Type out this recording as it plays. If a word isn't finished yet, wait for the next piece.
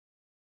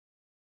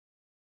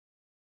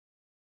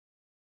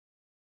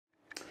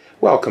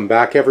Welcome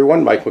back,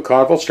 everyone. Mike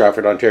McConville,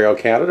 Stratford, Ontario,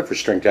 Canada for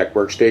String Tech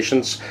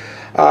Workstations.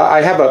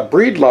 I have a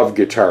Breedlove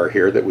guitar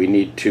here that we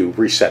need to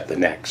reset the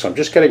neck, so I'm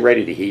just getting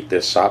ready to heat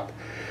this up.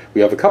 We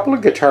have a couple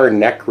of guitar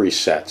neck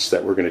resets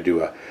that we're going to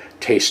do a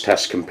taste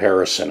test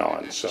comparison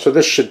on, so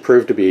this should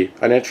prove to be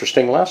an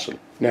interesting lesson.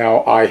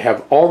 Now, I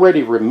have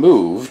already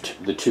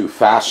removed the two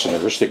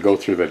fasteners that go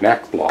through the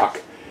neck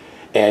block,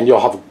 and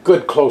you'll have a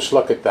good close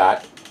look at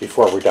that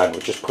before we're done.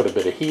 We'll just put a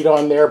bit of heat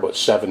on there, about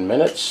 7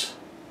 minutes.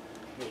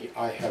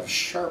 I have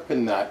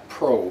sharpened that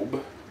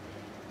probe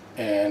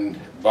and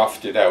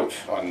buffed it out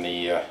on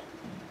the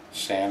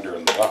sander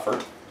and the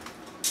buffer.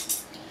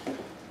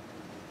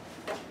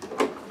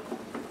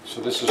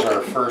 So this is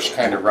our first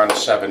kind of run of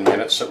 7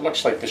 minutes. It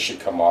looks like this should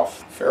come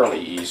off fairly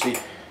easy.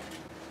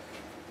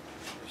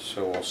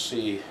 So we'll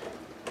see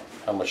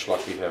how much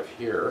luck we have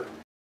here.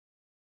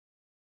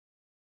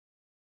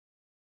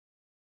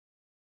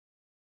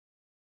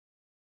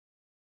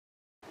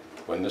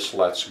 When this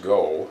lets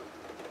go,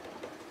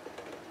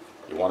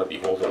 you want to be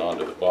holding on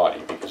to the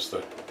body because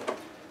the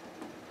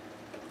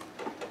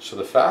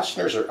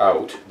fasteners are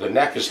out. The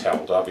neck is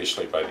held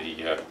obviously by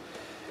the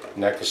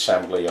neck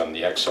assembly on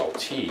the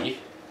XLT.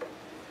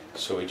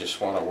 So we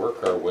just want to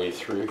work our way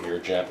through here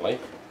gently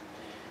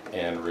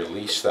and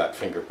release that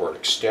fingerboard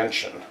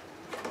extension.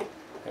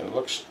 And it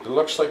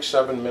looks like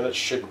 7 minutes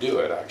should do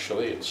it.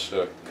 Actually, it's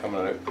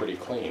coming out pretty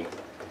clean.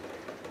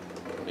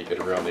 Let me get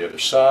around the other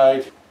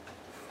side.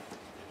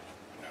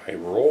 I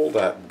roll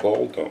that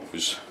ball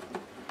nose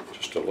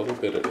just a little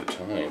bit at a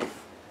time.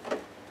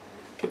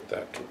 Get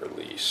that to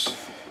release.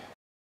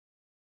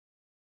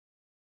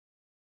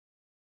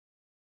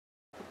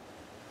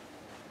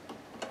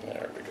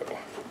 There we go.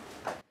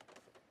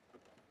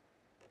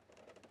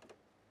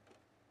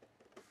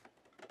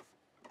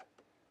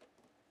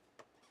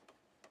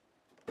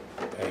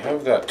 I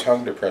have that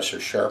tongue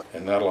depressor sharp,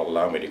 and that'll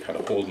allow me to kind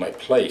of hold my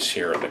place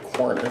here in the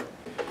corner,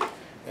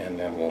 and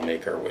then we'll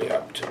make our way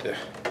up to the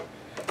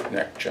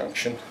neck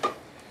junction.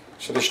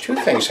 So there's two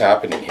things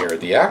happening here.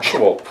 The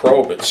actual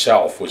probe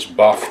itself was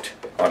buffed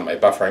on my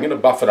buffer. I'm going to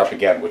buff it up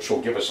again, which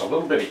will give us a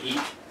little bit of heat.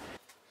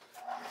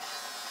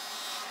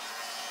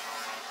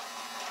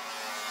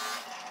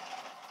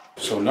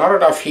 So not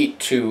enough heat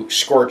to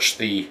scorch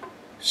the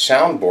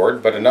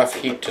soundboard, but enough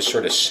heat to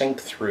sort of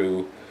sink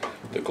through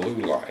the glue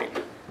line.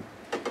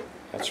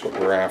 That's what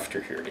we're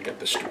after here to get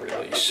this to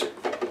release.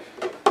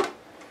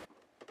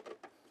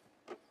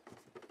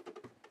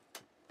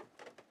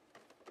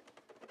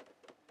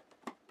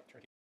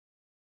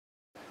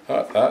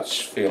 That's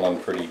feeling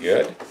pretty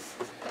good.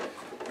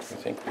 I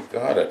think we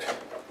got it.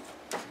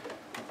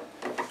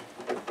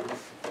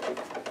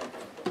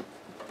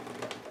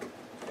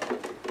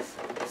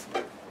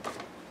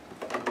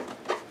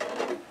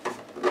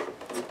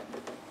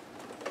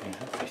 Yeah,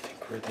 I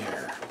think we're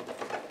there.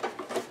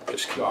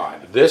 Just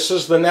gone. This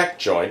is the neck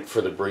joint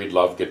for the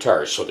Breedlove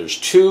guitar. So there's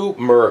two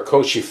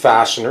Murakoshi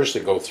fasteners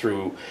that go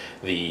through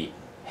the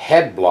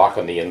head block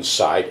on the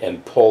inside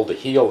and pull the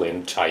heel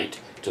in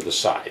tight to the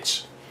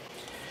sides.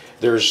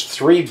 There's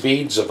 3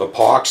 beads of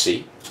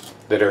epoxy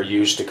that are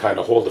used to kind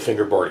of hold the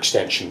fingerboard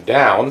extension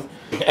down.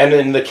 And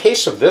in the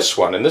case of this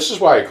one, and this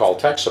is why I call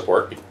tech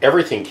support,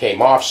 everything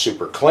came off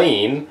super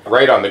clean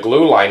right on the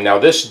glue line. Now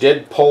this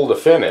did pull the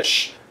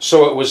finish.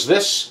 So it was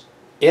this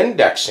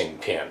indexing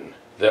pin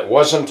that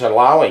wasn't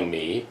allowing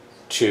me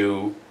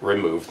to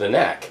remove the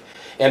neck.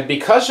 And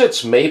because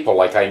it's maple,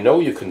 like I know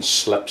you can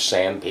slip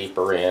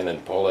sandpaper in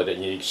and pull it,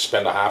 and you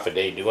spend a half a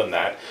day doing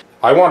that.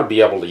 I want to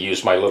be able to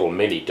use my little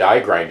mini die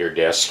grinder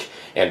disc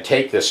and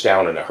take this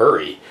down in a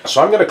hurry. So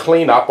I'm going to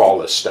clean up all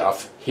this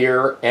stuff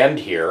here, and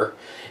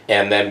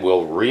then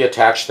we'll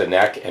reattach the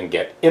neck and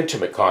get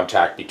intimate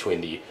contact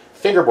between the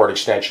fingerboard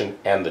extension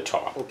and the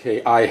top.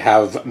 Okay, I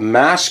have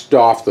masked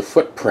off the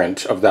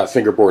footprint of that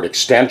fingerboard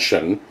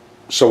extension,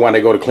 so when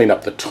I go to clean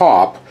up the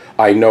top,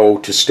 I know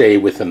to stay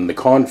within the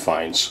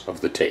confines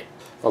of the tape.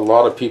 A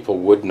lot of people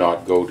would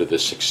not go to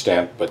this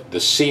extent, but the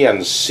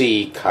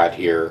CNC cut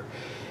here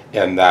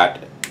and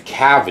that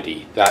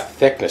cavity, that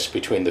thickness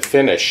between the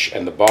finish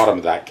and the bottom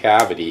of that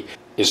cavity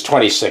is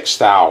 26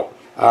 thou.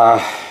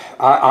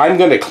 I'm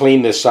going to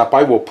clean this up.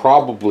 I will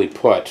probably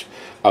put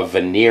a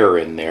veneer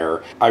in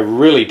there. I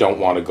really don't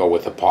want to go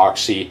with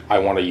epoxy. I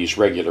want to use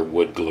regular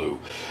wood glue.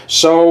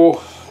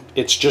 So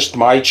it's just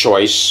my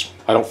choice.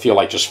 I don't feel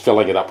like just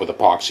filling it up with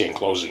epoxy and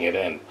closing it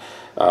in.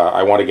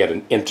 I want to get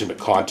an intimate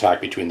contact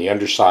between the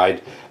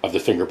underside of the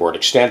fingerboard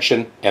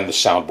extension and the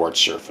soundboard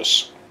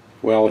surface.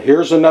 Well,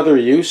 here's another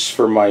use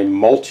for my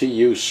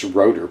multi-use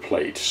rotor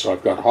plate. So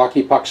I've got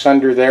hockey pucks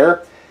under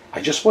there.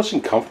 I just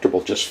wasn't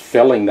comfortable just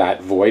filling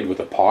that void with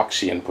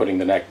epoxy and putting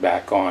the neck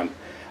back on.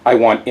 I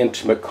want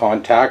intimate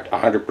contact,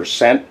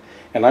 100%,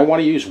 and I want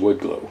to use wood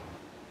glue.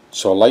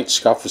 So a light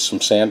scuff with some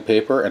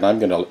sandpaper, and I'm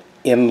going to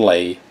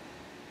inlay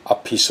a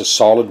piece of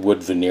solid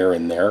wood veneer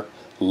in there,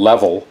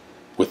 level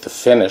with the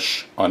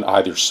finish on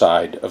either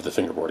side of the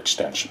fingerboard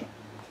extension.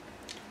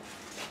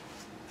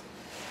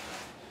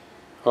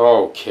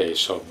 Okay,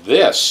 so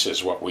this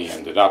is what we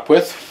ended up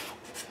with.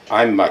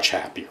 I'm much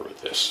happier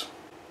with this.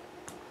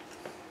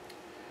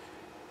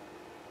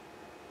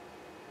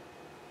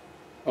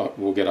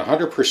 we'll get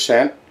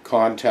 100%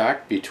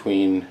 contact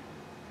between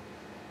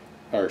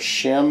our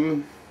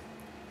shim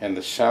and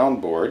the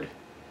soundboard,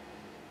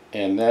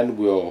 and then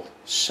we'll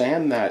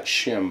sand that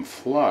shim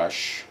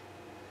flush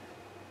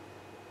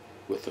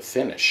with the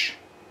finish,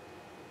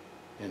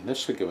 and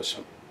this will give us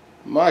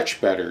a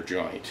much better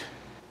joint.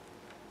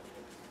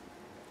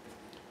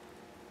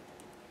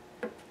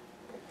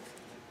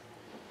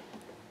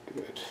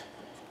 Good.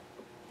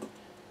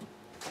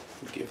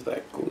 Give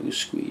that glue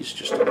squeeze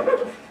just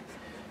a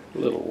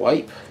little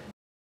wipe.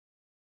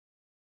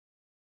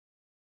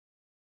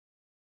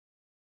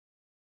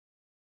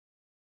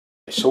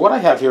 So what I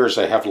have here is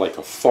I have like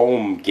a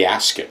foam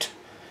gasket,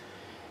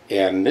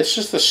 and this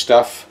is the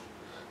stuff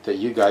that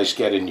you guys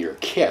get in your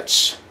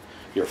kits,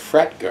 your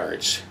fret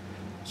guards.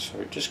 So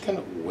we're just going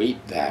to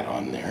weight that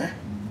on there.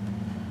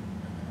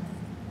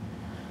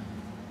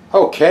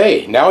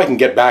 Okay, now I can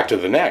get back to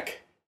the neck.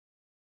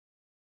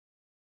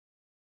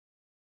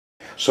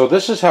 So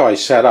this is how I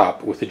set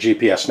up with the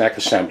GPS neck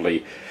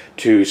assembly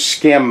to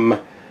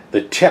skim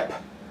the tip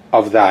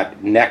of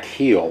that neck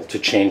heel to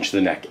change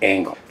the neck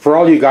angle. For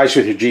all you guys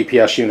with your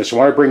GPS units, I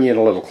want to bring you in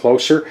a little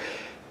closer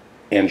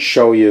and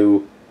show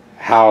you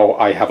how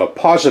I have a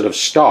positive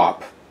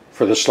stop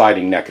for the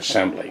sliding neck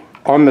assembly.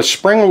 On the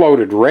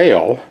spring-loaded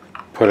rail,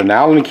 put an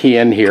Allen key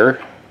in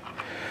here.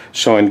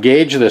 So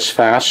engage this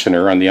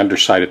fastener on the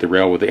underside of the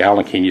rail with the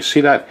Allen key. And you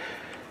see that?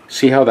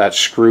 See how that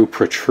screw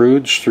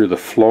protrudes through the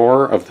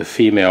floor of the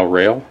female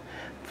rail?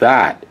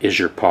 That is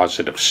your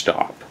positive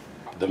stop.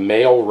 The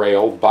male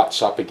rail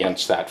butts up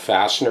against that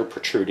fastener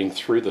protruding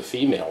through the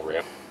female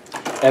rail.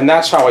 And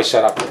that's how I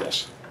set up for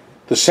this.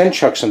 The cinch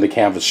hooks and the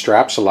canvas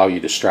straps allow you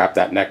to strap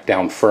that neck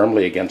down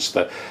firmly against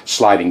the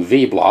sliding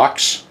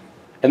V-blocks.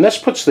 And this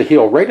puts the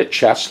heel right at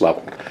chest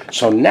level.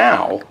 So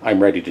now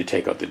I'm ready to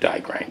take out the die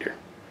grinder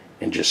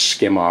and just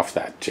skim off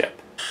that tip.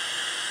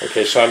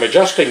 Okay, so I'm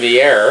adjusting the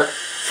air.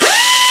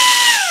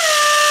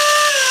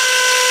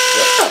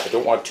 I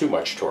don't want too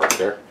much torque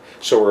there.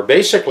 So we're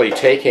basically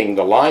taking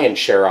the lion's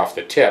share off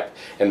the tip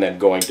and then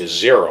going to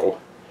 0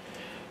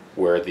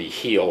 where the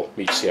heel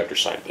meets the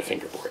underside of the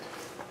fingerboard.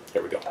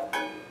 There we go.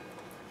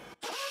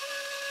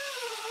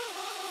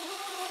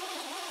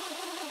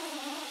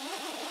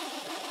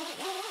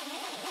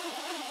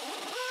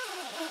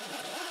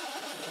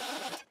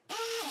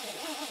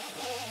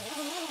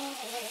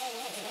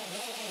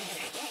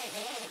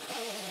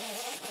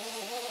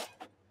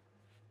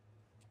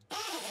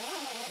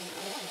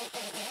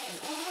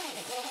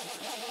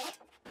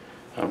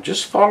 I'm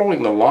just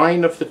following the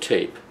line of the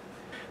tape.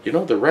 You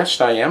know, the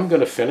rest I am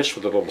going to finish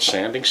with a little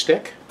sanding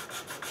stick.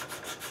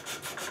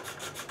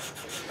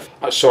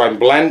 So I'm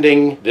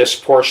blending this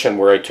portion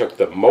where I took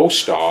the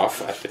most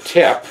off at the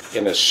tip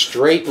in a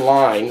straight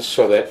line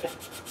so that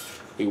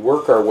we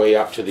work our way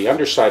up to the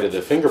underside of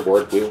the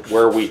fingerboard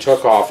where we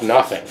took off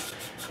nothing.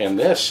 And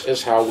this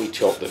is how we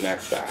tilt the neck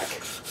back.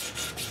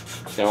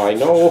 Now I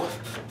know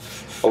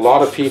a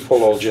lot of people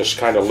will just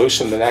kind of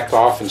loosen the neck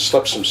off and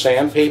slip some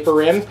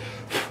sandpaper in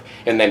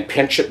and then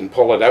pinch it and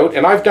pull it out.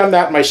 And I've done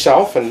that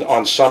myself and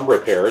on some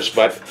repairs,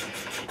 but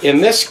in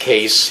this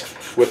case,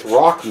 with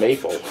rock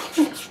maple,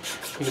 I'm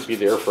going to be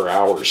there for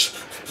hours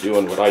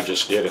doing what I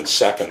just did in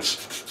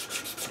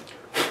seconds.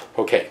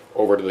 Okay,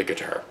 over to the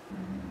guitar.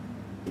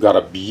 We've got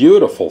a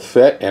beautiful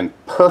fit and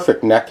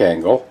perfect neck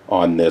angle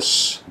on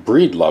this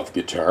Breedlove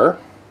guitar.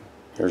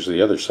 Here's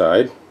the other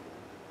side.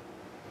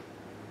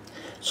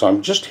 So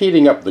I'm just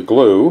heating up the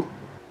glue.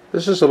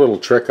 This is a little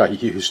trick I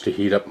use to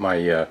heat up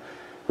my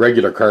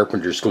regular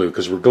carpenter's glue,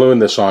 because we're gluing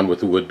this on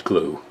with wood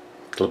glue.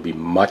 It'll be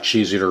much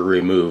easier to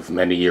remove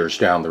many years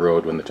down the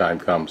road when the time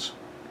comes.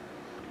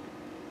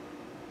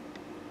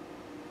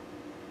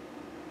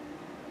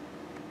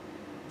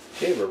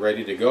 Okay, we're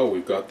ready to go.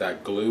 We've got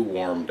that glue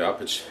warmed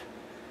up.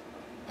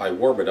 I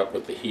warm it up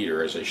with the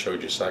heater, as I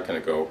showed you a second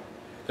ago.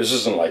 This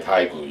isn't like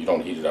high glue. You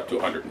don't heat it up to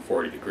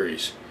 140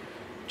 degrees.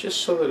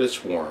 Just so that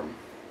it's warm.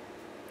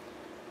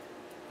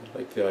 I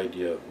like the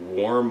idea of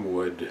warm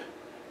wood,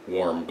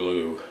 warm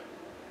glue.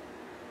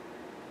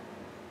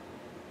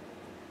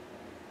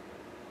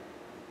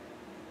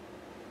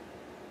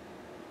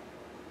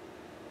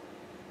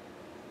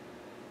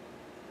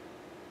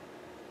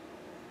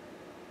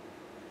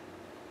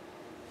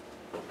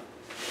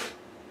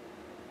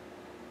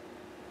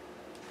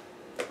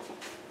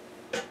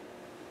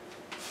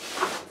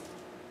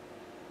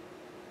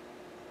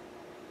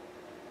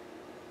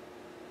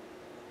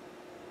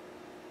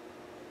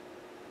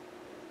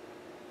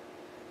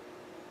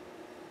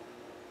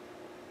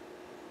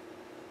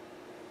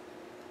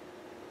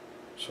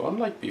 So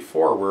unlike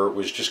before where it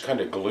was just kind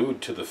of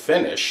glued to the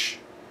finish,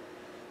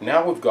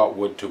 now we've got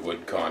wood to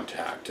wood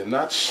contact, and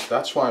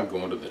that's why I'm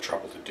going to the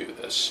trouble to do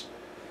this.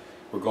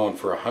 We're going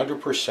for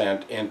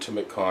 100%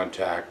 intimate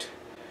contact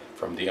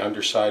from the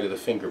underside of the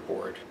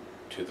fingerboard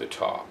to the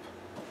top.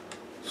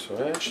 So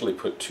I actually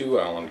put 2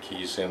 Allen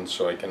keys in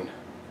so I can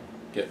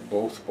get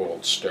both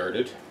bolts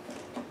started.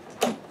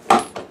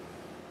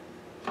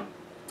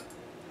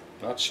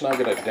 Not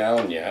snugging it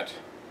down yet.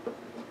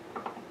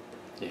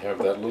 You have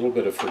that little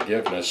bit of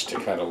forgiveness to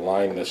kind of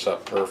line this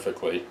up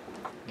perfectly.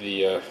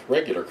 The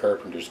regular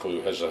carpenter's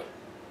glue has a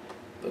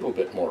little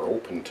bit more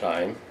open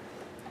time,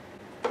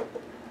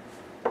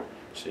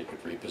 so you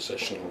could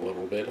reposition a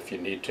little bit if you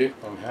need to.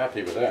 I'm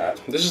happy with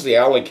that. This is the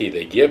Allen key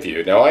they give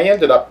you. Now I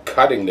ended up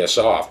cutting this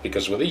off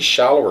because with these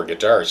shallower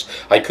guitars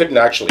I couldn't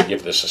actually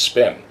give this a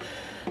spin.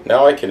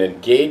 Now I can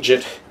engage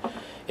it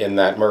in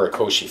that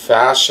Murakoshi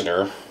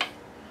fastener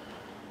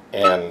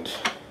and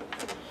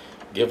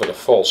give it a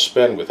full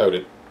spin without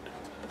it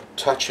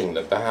touching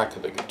the back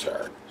of the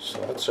guitar. So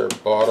that's our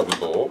bottom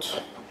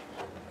bolt.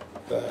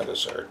 That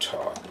is our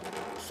top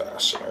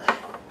fastener.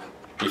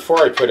 Before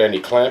I put any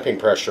clamping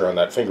pressure on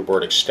that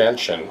fingerboard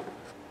extension,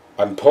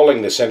 I'm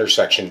pulling this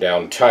intersection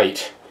down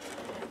tight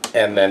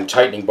and then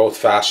tightening both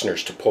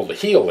fasteners to pull the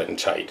heel in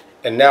tight.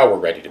 And now we're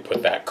ready to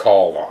put that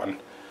caul on.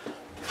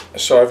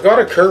 So I've got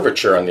a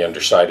curvature on the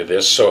underside of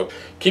this, so it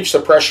keeps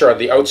the pressure on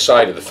the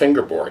outside of the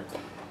fingerboard.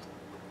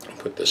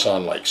 Put this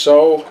on like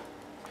so.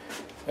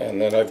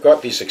 And then I've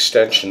got these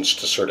extensions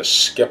to sort of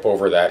skip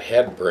over that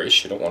head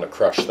brace. You don't want to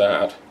crush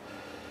that.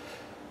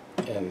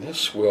 And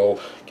this will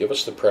give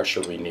us the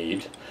pressure we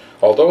need.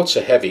 Although it's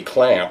a heavy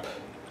clamp,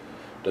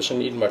 doesn't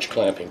need much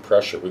clamping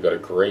pressure. We've got a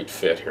great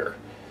fit here.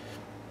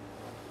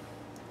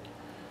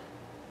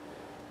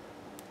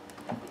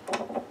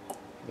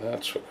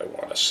 That's what I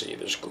want to see.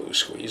 There's glue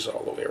squeeze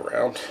all the way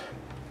around.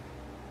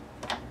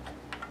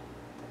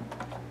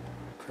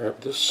 Grab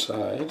this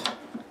side.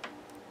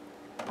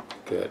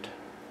 Good.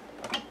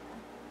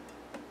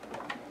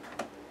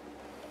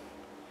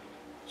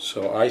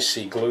 So I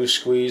see glue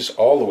squeeze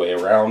all the way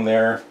around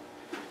there,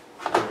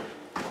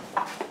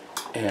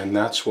 and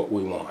that's what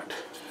we want.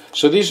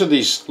 So these are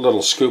these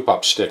little scoop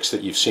up sticks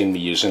that you've seen me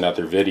use in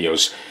other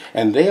videos,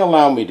 and they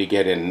allow me to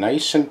get in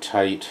nice and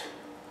tight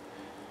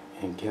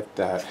and get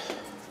that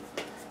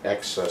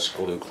excess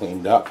glue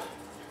cleaned up.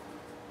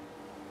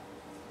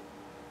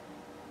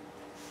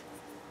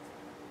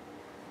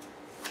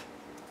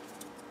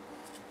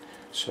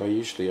 So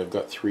usually I've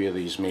got 3 of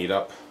these made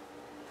up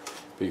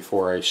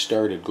before I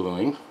started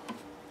gluing.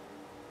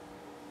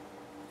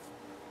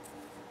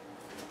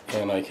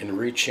 And I can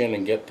reach in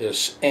and get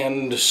this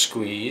end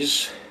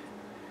squeeze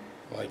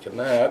like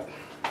that.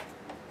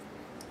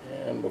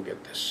 And we'll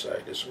get this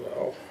side as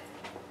well.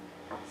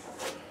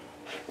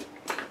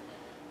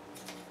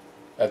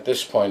 At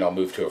this point I'll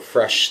move to a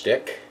fresh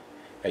stick,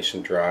 nice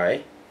and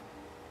dry.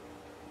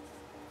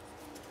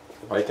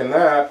 Liking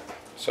that.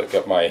 So I've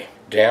got my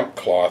damp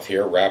cloth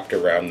here wrapped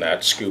around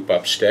that scoop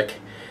up stick,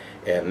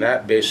 and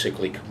that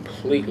basically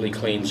completely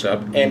cleans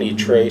up any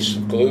trace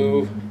of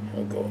glue.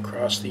 I'll go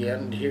across the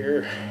end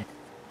here.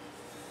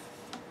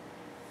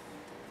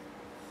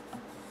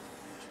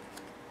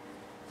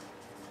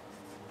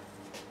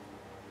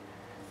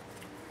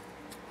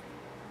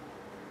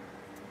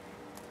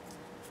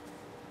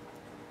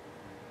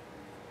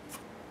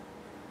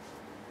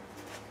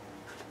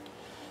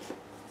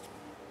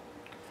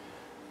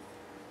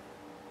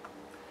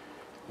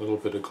 A little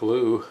bit of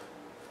glue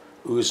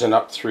oozing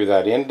up through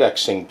that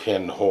indexing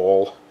pin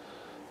hole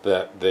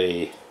that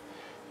they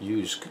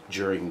used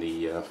during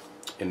the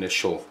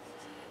initial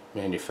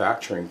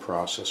manufacturing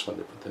process when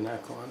they put the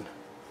neck on.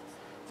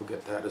 We'll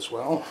get that as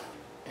well.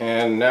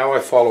 And now I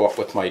follow up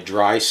with my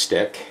dry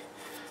stick.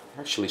 I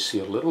actually see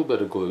a little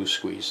bit of glue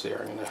squeeze there.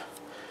 I'm going to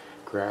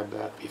grab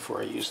that before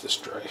I use this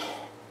dry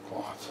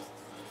cloth.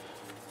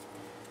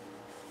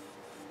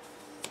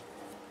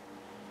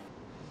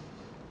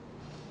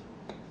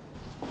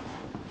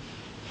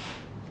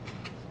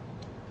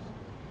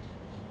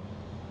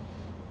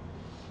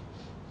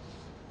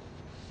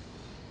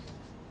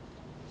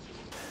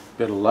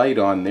 Bit of light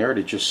on there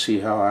to just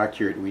see how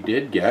accurate we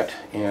did get,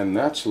 and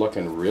that's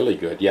looking really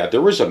good. Yeah,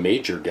 there was a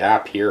major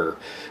gap here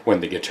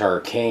when the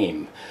guitar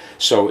came,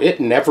 so it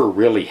never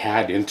really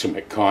had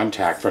intimate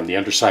contact from the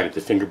underside of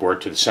the fingerboard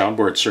to the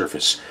soundboard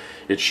surface.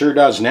 It sure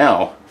does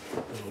now.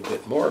 A little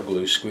bit more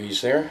glue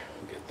squeeze there.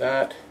 Get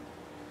that,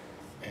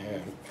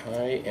 and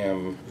I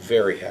am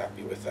very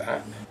happy with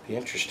that. Be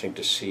interesting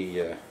to see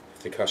if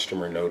the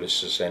customer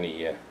notices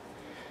any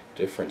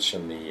difference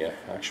in the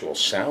actual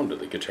sound of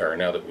the guitar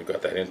now that we've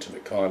got that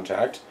intimate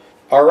contact.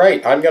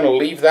 Alright, I'm going to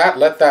leave that,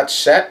 let that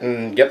set,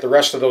 and get the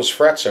rest of those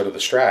frets out of the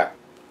Strat.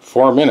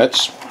 4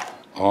 minutes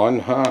on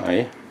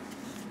high.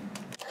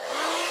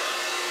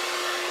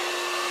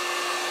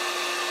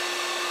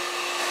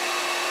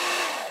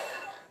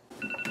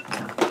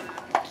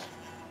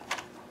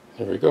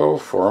 There we go,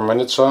 4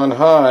 minutes on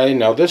high.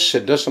 Now this,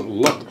 it doesn't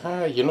look,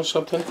 you know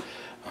something?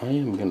 I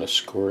am going to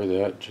score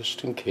that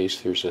just in case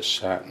there's a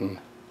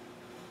satin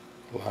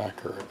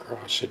lacquer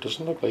across. It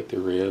doesn't look like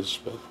there is,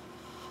 but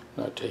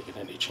I'm not taking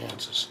any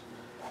chances.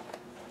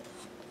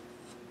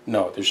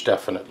 No, there's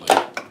definitely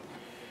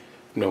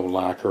no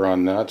lacquer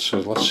on that, so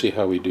let's see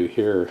how we do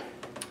here.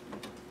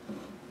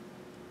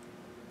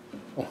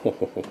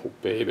 Oh,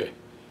 baby.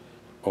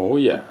 Oh,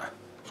 yeah.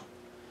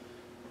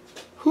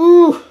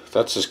 Whew,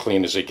 that's as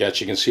clean as it gets.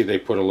 You can see they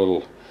put a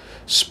little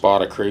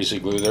spot of crazy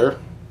glue there.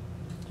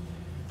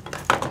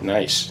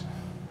 Nice.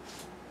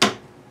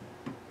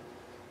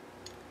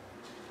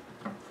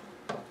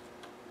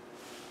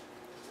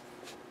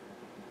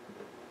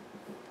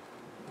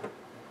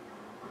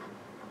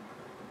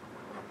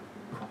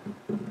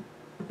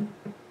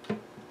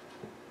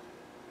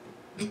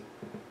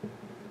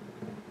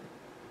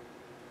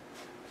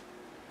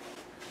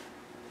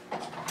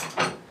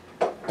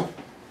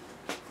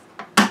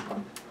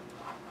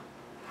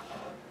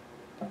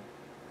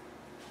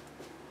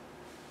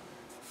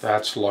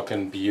 That's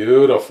looking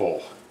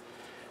beautiful.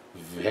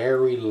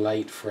 Very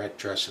light fret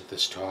dress at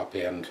this top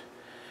end.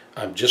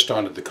 I'm just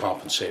onto the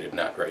compensated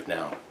nut right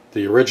now.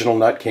 The original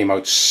nut came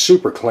out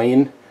super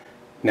clean.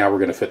 Now we're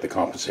going to fit the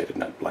compensated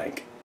nut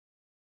blank.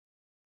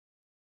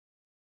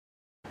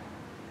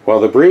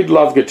 Well, the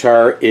Breedlove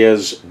guitar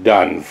is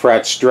done.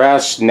 Frets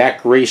dressed,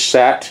 neck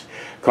reset,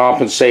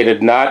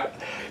 compensated nut.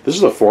 This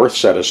is the 4th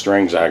set of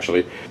strings,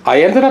 actually.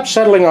 I ended up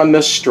settling on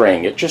this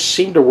string. It just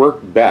seemed to work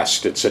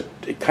best. It's a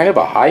kind of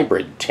a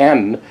hybrid,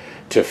 10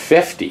 to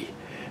 50.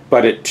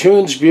 But it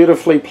tunes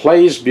beautifully,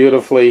 plays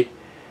beautifully.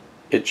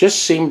 It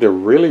just seemed to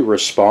really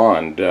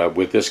respond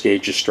with this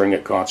gauge of string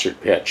at concert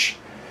pitch.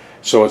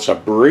 So it's a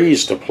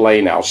breeze to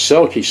play now.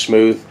 Silky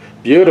smooth,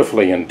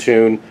 beautifully in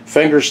tune,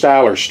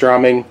 fingerstyle or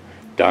strumming.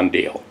 Done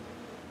deal.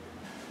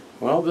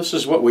 Well, this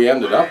is what we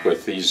ended up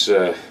with, these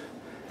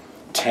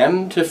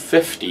 10 to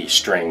 50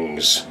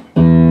 strings.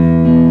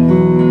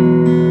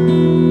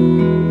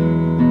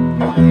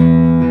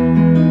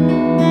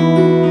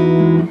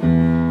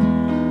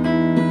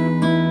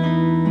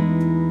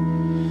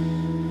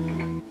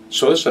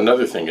 So this is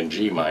another thing in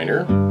G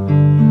minor.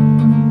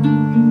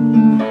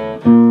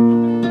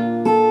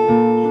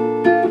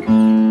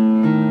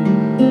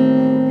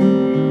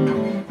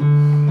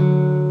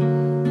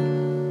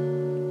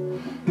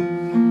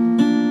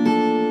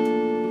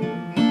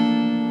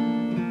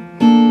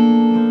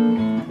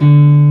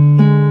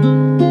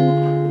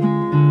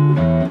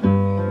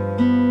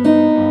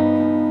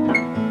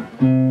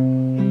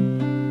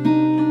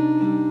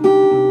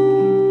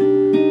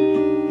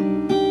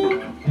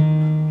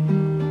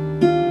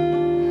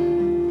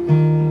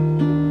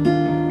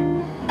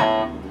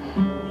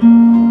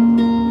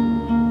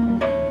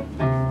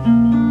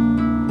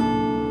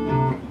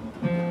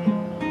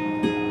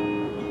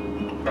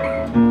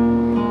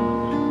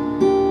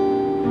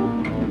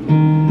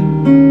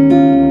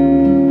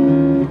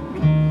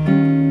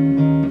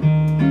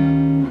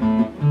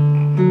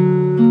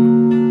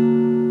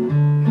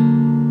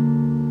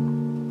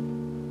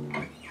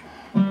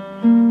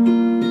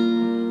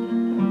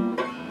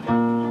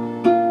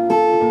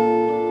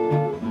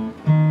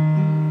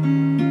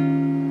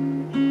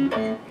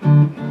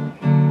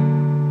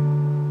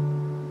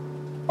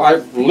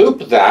 I've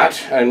looped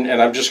that, and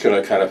I'm just going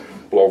to kind of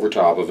blow over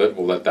top of it.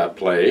 We'll let that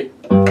play.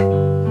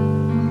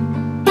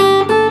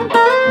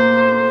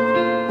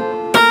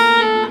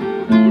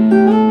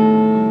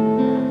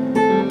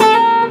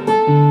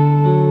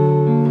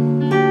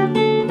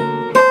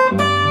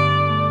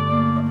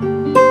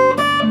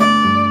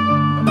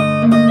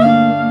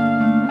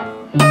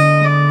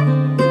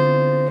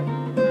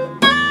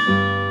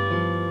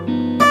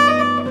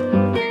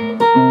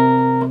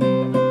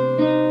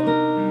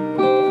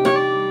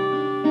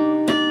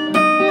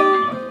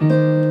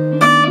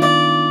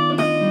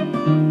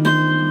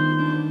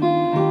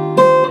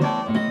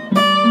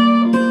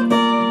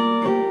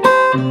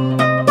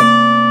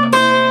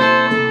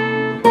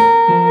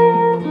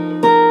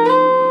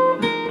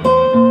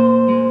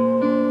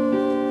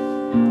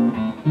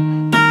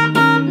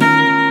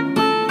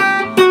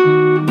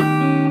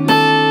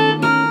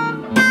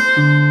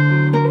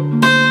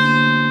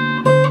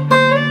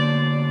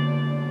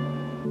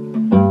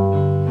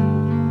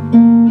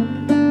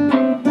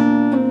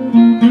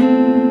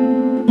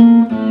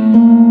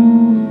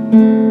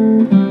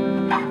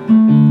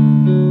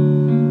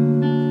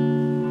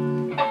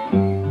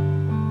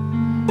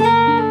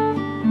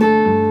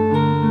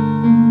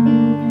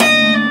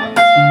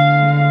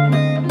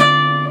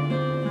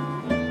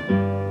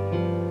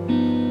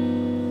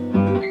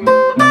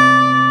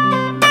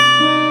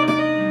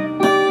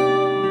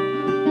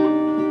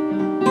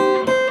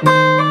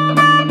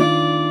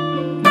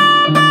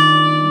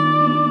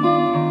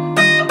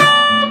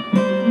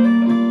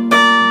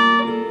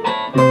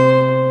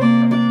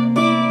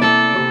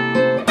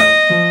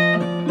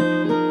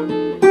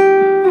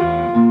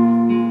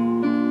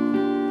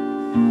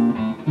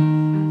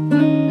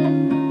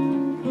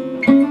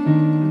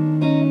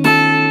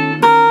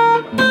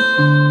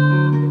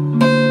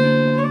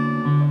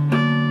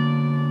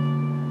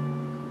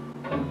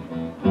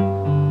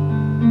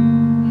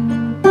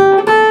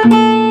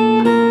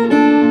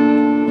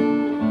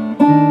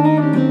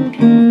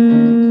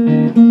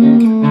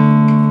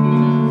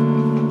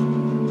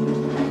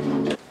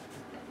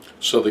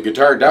 So the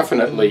guitar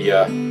definitely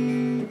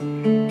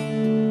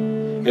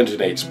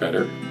intonates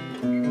better.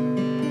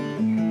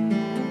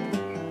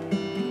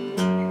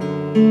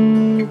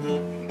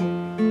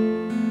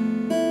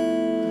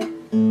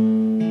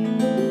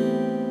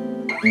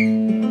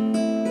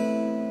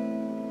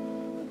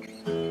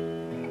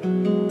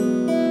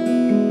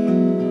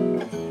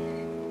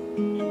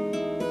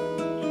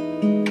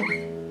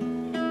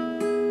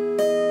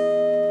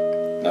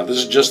 Now this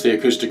is just the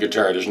acoustic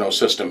guitar, there's no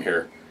system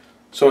here.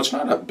 So it's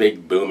not a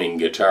big booming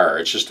guitar,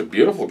 it's just a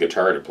beautiful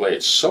guitar to play.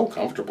 It's so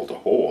comfortable to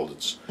hold,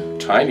 it's a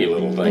tiny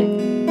little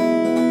thing.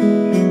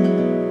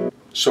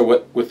 So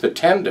with the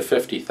 10 to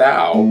 50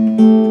 thou,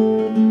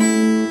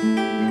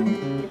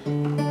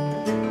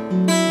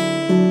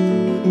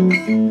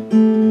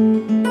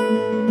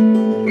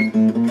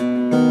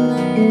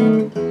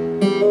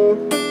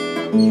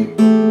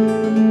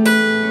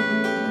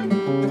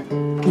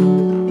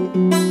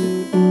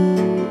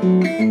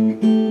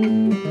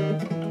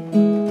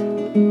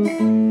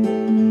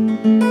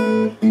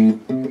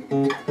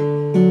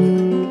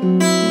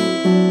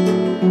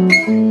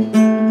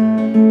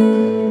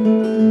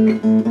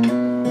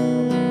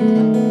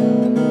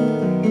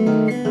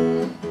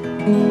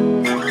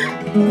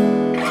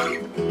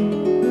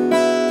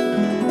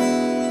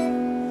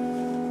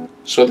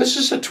 So this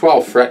is a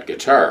 12 fret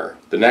guitar.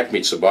 The neck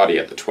meets the body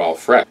at the 12th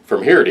fret.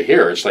 From here to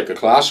here, it's like a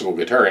classical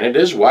guitar, and it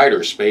is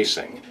wider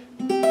spacing.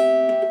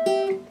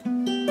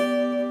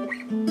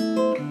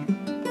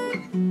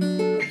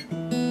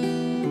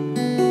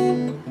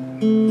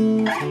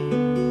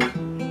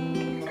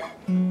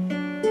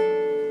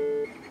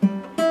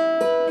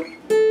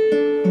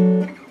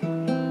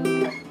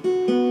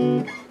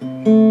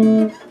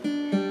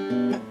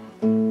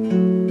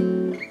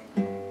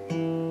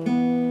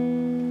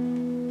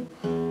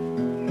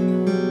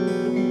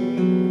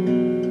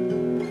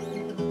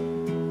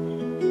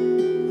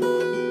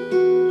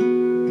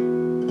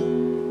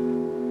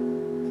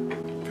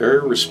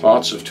 Very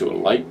responsive to a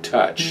light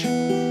touch.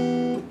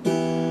 And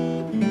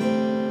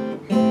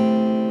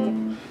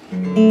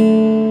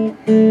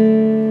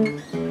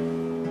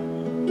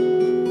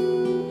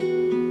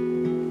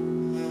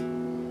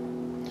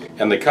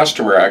the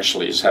customer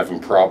actually is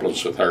having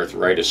problems with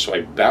arthritis, so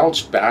I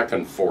bounced back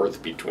and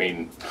forth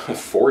between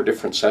 4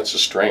 different sets of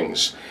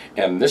strings,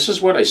 and this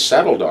is what I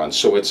settled on.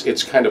 So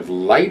it's kind of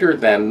lighter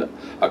than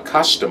a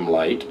custom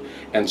light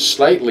and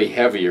slightly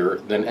heavier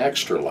than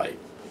extra light.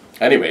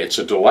 Anyway, it's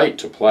a delight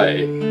to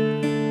play.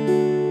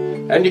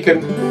 And you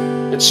can,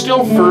 it's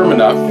still firm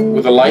enough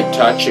with a light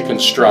touch, you can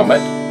strum it.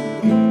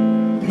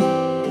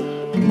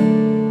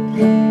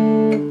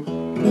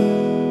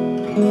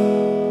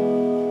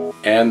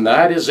 And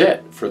that is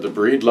it for the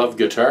Breedlove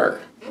guitar.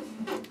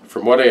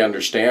 From what I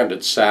understand,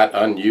 it sat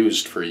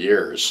unused for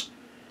years.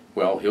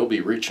 Well, he'll be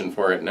reaching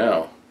for it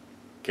now.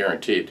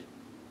 Guaranteed.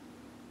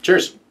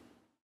 Cheers!